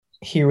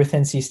here with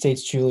NC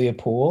State's Julia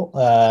Poole,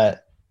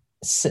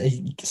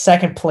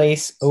 second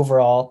place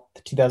overall,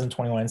 the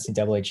 2021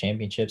 NCAA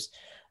championships.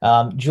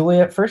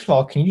 Julia, first of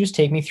all, can you just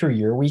take me through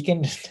your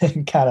weekend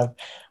and kind of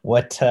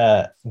what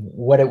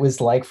it was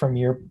like from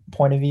your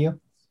point of view?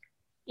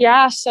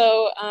 Yeah,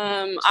 so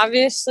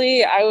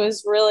obviously I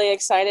was really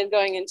excited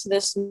going into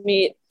this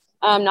meet,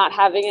 not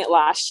having it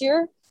last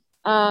year.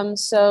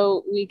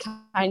 So we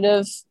kind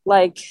of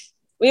like,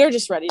 we were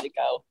just ready to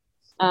go.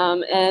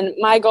 And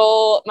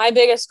my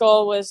biggest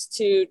goal was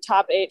to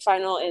top 8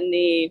 final in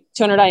the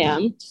 200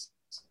 IM,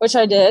 which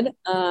I did.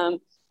 And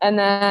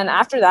then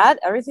after that,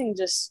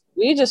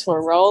 we just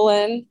were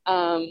rolling.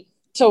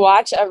 To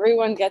watch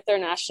everyone get their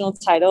national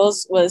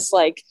titles was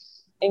like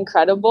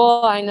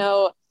incredible. I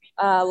know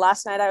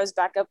last night I was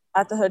back up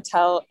at the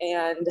hotel,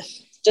 and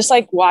just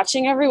like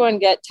watching everyone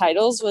get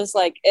titles was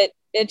like, it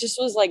just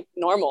was like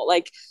normal.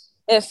 Like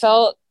it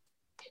felt,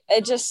 I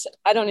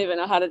don't even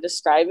know how to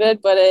describe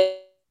it, but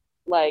it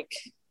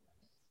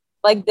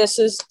like this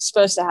is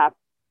supposed to happen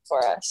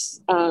for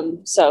us.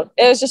 So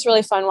it was just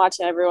really fun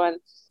watching everyone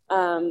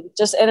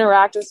just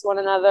interact with one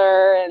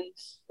another, and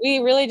we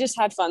really just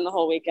had fun the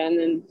whole weekend,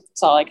 and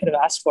that's all I could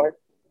have asked for.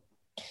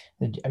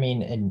 I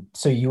mean, and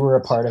so you were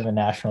a part of a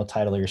national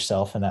title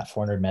yourself in that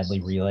 400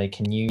 medley relay.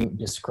 Can you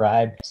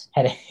describe,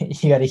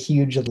 you had a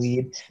huge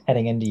lead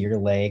heading into your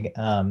leg.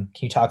 Can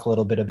you talk a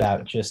little bit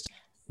about just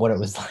what it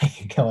was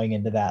like going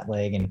into that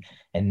leg,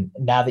 and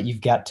now that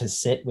you've got to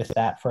sit with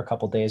that for a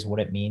couple of days, what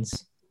it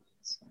means?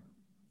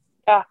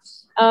 Yeah.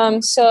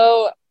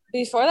 So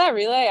before that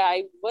relay,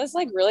 I was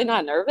like really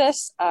not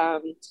nervous.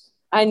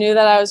 I knew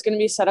that I was going to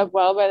be set up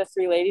well by the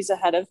 3 ladies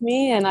ahead of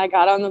me, and I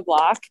got on the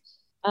block.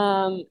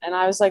 And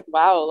I was like,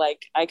 wow,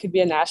 like I could be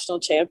a national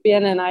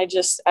champion. And I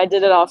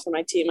did it all for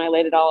my team. I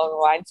laid it all on the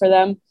line for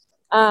them.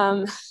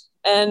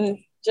 And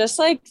just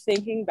like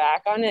thinking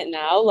back on it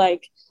now,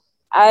 like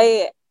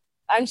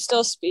I'm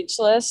still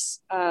speechless.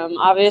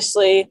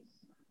 Obviously,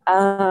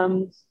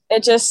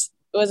 it just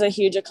was a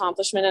huge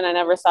accomplishment, and I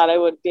never thought I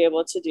would be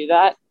able to do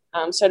that.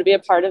 So to be a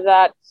part of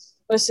that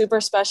was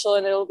super special,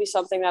 and it'll be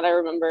something that I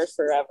remember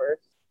forever.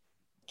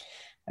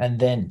 And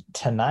then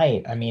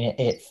tonight, I mean,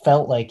 it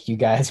felt like you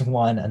guys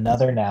won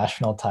another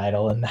national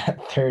title in that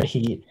third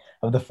heat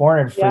of the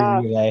 400 free Yeah.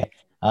 relay.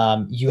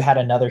 You had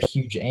another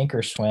huge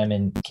anchor swim.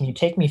 And can you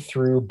take me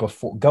through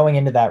before going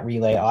into that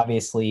relay?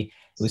 Obviously,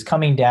 it was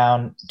coming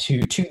down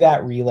to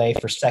that relay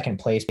for second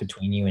place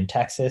between you and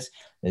Texas.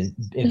 The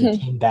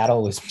team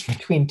battle was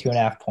between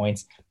 2.5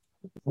 points.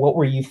 What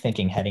were you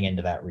thinking heading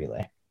into that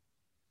relay?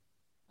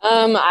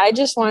 I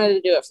just wanted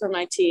to do it for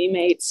my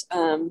teammates.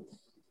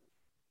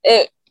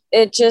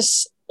 It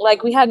just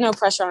like we had no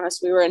pressure on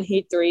us. We were in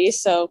heat 3,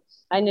 so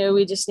I knew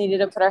we just needed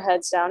to put our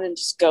heads down and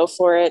just go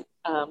for it.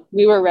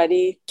 We were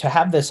ready. To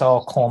have this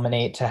all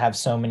culminate, to have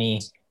so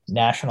many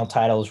national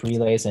titles,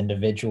 relays,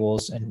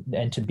 individuals,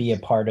 and to be a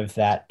part of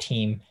that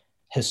team,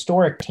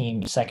 historic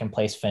team, second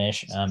place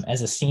finish.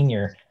 As a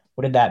senior,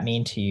 what did that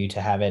mean to you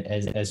to have it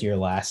as your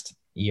last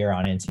year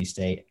on NC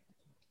State?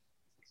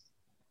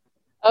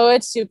 Oh,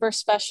 it's super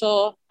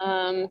special.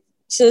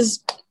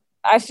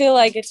 I feel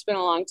like it's been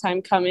a long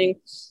time coming.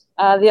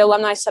 The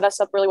alumni set us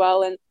up really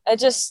well, and it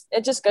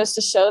just goes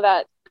to show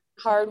that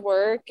hard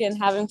work and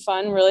having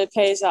fun really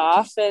pays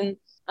off. And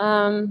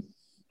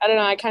I don't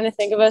know, I kind of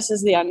think of us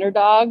as the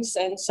underdogs,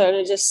 and so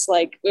to just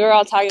like, we were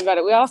all talking about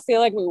it, we all feel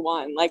like we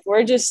won. Like we're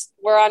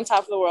on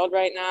top of the world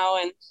right now,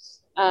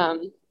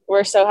 and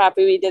we're so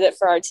happy we did it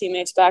for our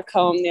teammates back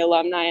home, the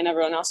alumni, and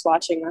everyone else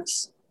watching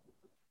us.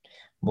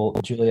 Well,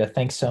 Julia,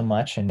 thanks so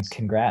much, and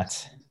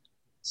congrats.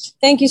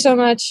 Thank you so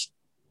much.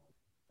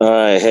 All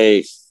right.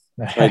 Hey,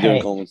 how you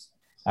doing, Coleman?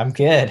 I'm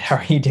good. How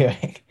are you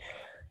doing?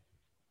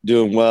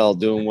 Doing well,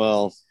 doing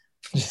well.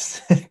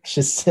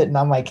 Just sitting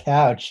on my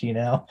couch, you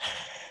know.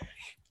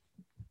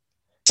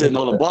 Sitting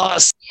on a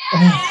bus.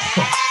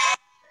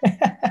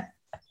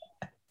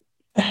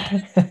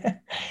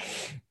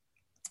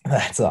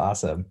 That's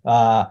awesome.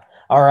 All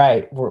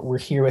right, we're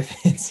here with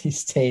NC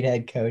State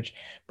head coach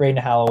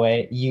Braden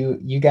Holloway.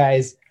 You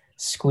guys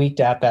squeaked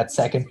out that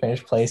second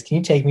finish place. Can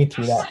you take me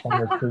through that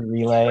 400 free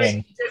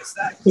relay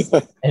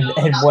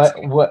and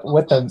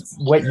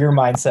what your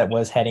mindset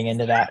was heading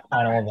into that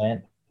final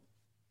event?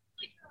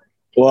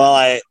 Well,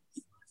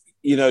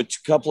 a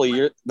couple of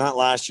years, not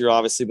last year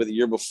obviously, but the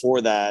year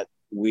before that,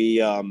 we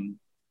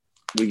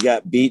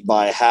got beat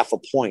by half a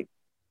point.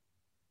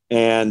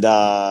 And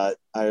I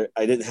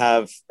didn't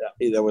have –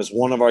 there was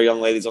one of our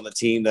young ladies on the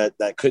team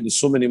that couldn't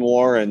swim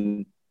anymore,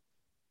 and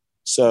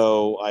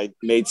so I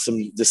made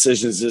some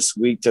decisions this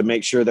week to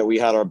make sure that we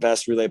had our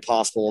best relay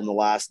possible on the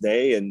last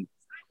day, and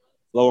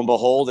lo and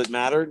behold, it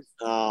mattered.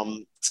 So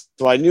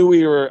I knew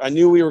we were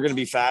going to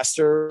be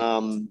faster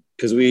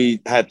because we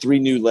had 3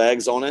 new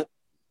legs on it.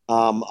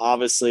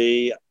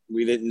 Obviously,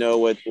 we didn't know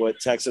what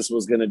Texas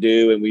was going to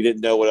do, and we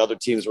didn't know what other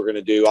teams were going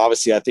to do.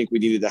 Obviously, I think we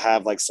needed to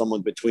have like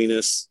someone between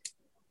us.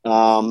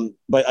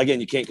 But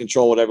again, you can't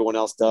control what everyone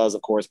else does,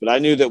 of course. But I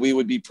knew that we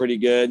would be pretty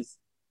good.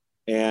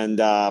 and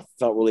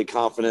felt really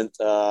confident.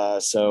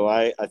 So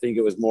I think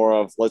it was more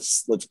of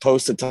let's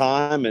post a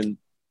time and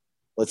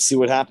let's see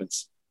what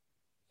happens.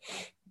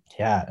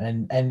 Yeah,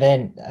 and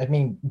then I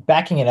mean,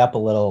 backing it up a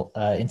little,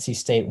 NC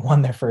State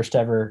won their first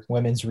ever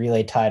women's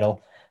relay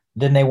title.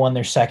 Then they won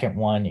their second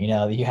one. You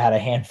know, you had a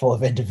handful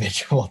of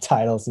individual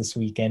titles this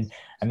weekend.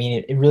 I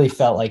mean, it really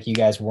felt like you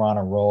guys were on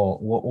a roll.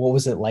 What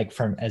was it like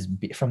from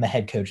the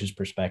head coach's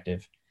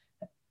perspective?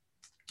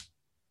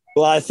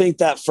 Well, I think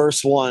that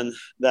first one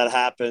that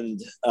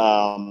happened,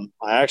 I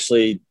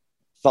actually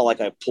felt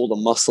like I pulled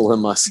a muscle in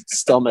my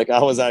stomach.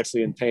 I was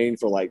actually in pain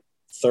for like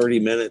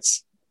 30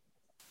 minutes.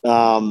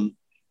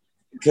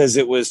 Because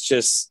it was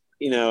just,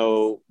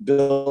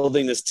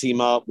 building this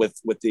team up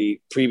with the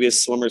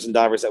previous swimmers and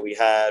divers that we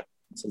had,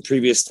 some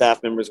previous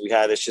staff members we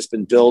had. It's just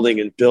been building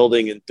and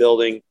building and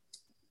building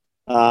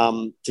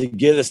to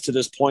get us to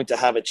this point to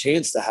have a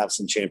chance to have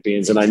some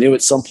champions. And I knew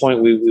at some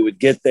point we would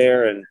get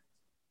there. And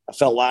I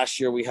felt last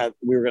year we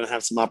were going to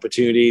have some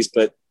opportunities,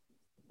 but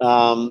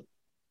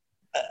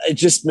it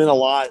just meant a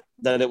lot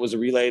that it was a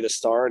relay to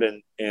start.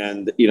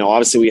 And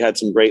obviously we had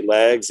some great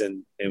legs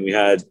and we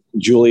had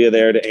Julia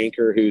there to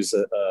anchor, who's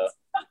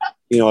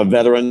a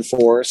veteran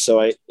for us.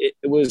 So it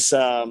was,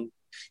 I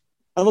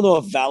don't know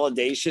if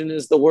validation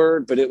is the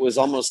word, but it was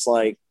almost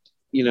like,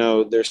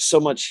 there's so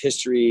much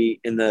history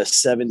in the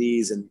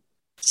 70s and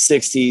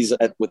 60s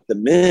with the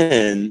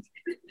men.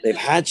 They've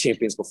had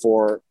champions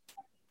before,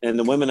 and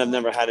the women have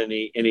never had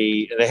any.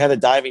 They had a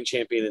diving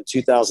champion in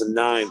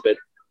 2009, but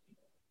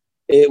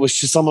it was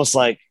just almost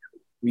like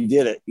we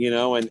did it,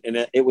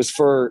 and it was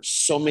for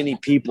so many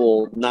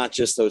people, not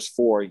just those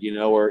four, or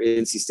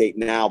NC State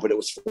now, but it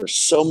was for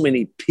so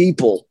many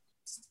people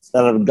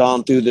that have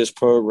gone through this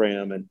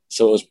program. And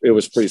so it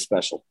was pretty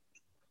special.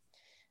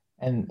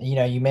 And,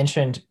 you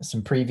mentioned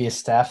some previous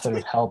staff that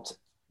have helped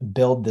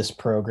build this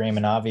program.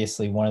 And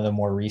obviously one of the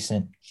more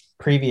recent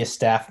previous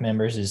staff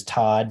members is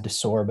Todd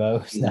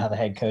DeSorbo, who's now the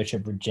head coach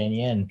at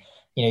Virginia. And,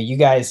 you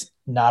guys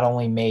not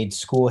only made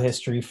school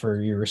history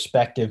for your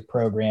respective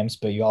programs,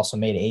 but you also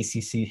made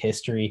ACC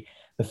history,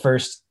 the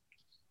first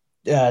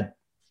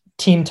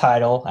team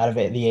title out of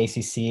the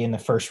ACC and the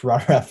first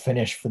runner-up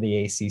finish for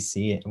the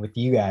ACC with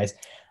you guys.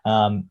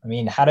 I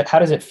mean, how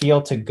does it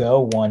feel to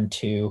go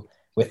 1-2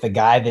 with the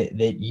guy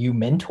that you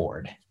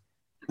mentored?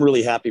 I'm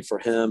really happy for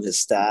him, his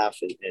staff,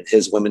 and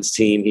his women's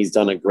team. He's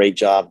done a great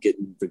job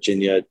getting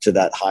Virginia to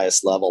that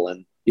highest level.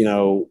 And,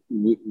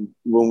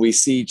 when we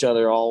see each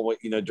other all,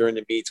 during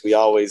the meets, we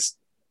always,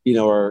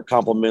 are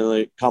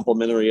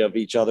complimentary of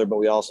each other, but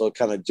we also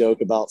kind of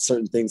joke about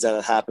certain things that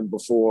have happened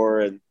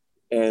before. And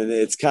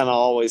it's kind of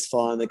always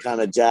fun to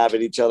kind of jab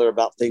at each other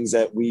about things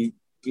that we,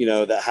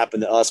 that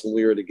happened to us when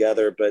we were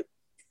together. But,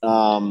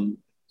 the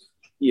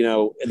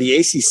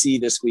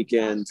ACC this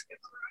weekend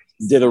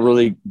did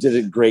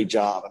a great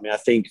job. I mean, I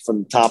think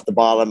from top to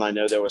bottom, I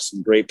know there were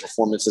some great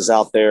performances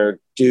out there.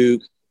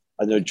 Duke,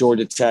 I know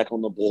Georgia Tech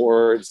on the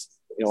boards,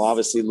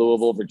 obviously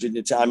Louisville,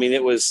 Virginia Tech. I mean,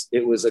 it was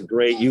a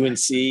great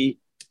UNC,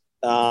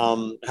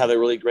 had a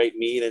really great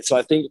meet. And so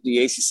I think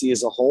the ACC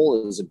as a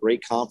whole is a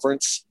great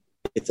conference.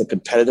 It's a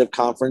competitive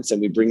conference and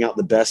we bring out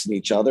the best in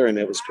each other. And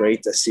it was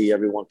great to see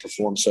everyone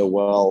perform so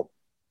well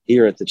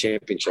here at the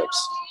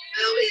championships.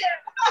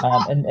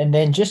 And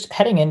then just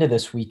heading into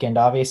this weekend,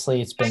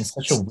 obviously it's been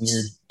such a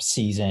weird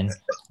season.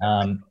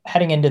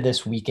 Heading into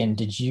this weekend,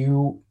 did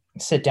you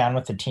sit down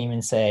with the team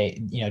and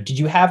say, did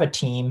you have a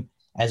team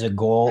as a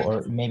goal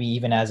or maybe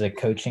even as a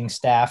coaching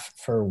staff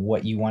for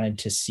what you wanted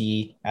to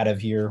see out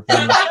of your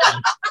women's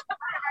team?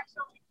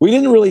 We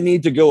didn't really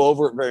need to go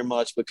over it very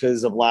much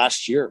because of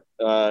last year.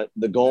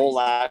 The goal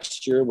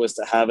last year was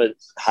to have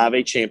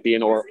a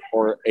champion or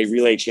a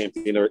relay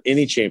champion or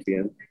any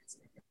champion.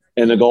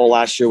 And the goal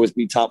last year was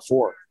be top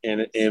four.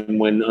 And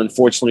when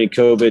unfortunately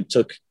COVID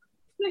took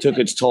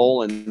its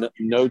toll and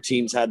no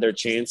teams had their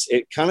chance,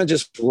 it kind of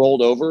just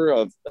rolled over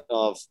of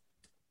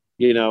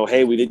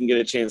hey, we didn't get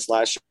a chance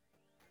last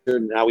year.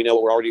 Now we know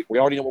what we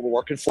already know what we're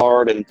working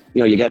for. And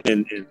you get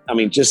and I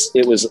mean, just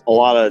it was a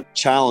lot of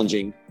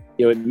challenging.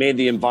 It made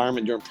the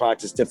environment during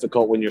practice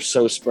difficult when you're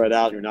so spread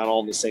out. You're not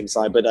all on the same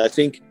side. But I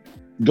think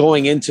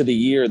going into the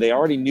year, they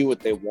already knew what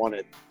they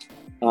wanted.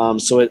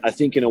 So I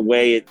think in a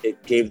way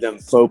it gave them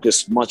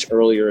focus much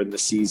earlier in the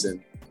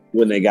season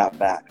when they got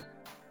back.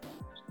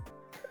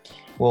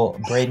 Well,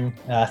 Braden,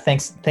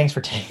 thanks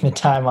for taking the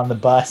time on the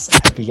bus.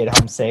 I hope you get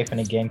home safe. And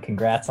again,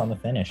 congrats on the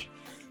finish.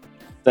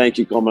 Thank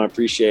you, Coleman. I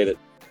appreciate it.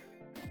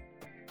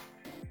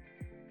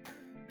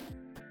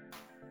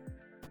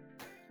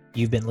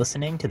 You've been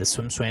listening to the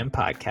Swim Swam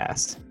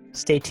podcast.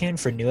 Stay tuned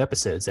for new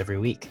episodes every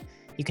week.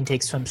 You can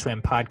take Swim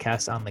Swam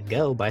podcast on the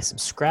go by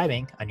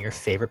subscribing on your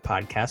favorite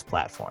podcast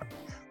platform.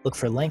 Look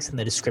for links in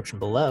the description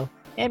below,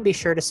 and be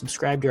sure to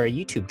subscribe to our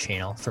YouTube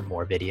channel for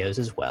more videos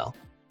as well.